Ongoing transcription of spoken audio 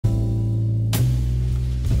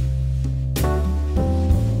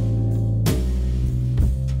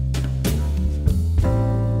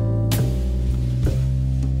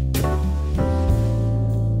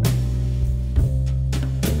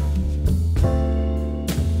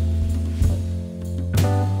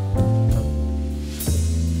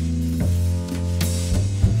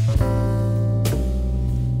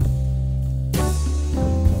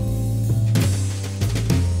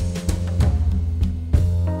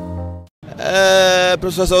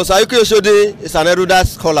Professor Osayuki Godwin Oshodin is an erudite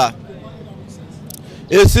scholar,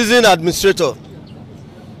 a seasoned administrator.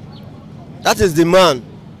 That is the man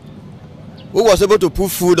who was able to put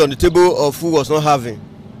food on the table of who was not having.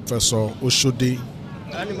 Professor Oshodin,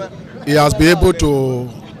 he has been able to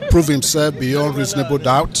prove himself beyond reasonable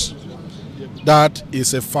doubt that he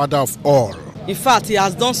is a father of all. In fact, he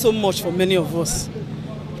has done so much for many of us.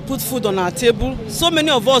 He put food on our table. So many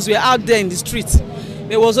of us were out there in the streets.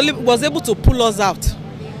 He was able to pull us out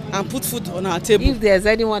and put food on our table. If there's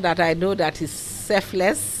anyone that I know that is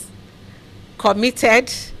selfless,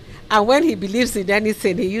 committed, and when he believes in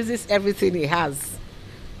anything, he uses everything he has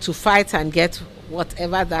to fight and get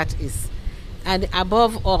whatever that is. And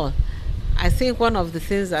above all, I think one of the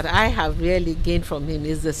things that I have really gained from him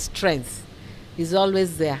is the strength. He's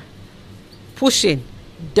always there, pushing,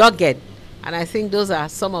 dogged. And I think those are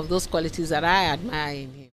some of those qualities that I admire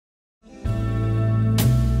in him.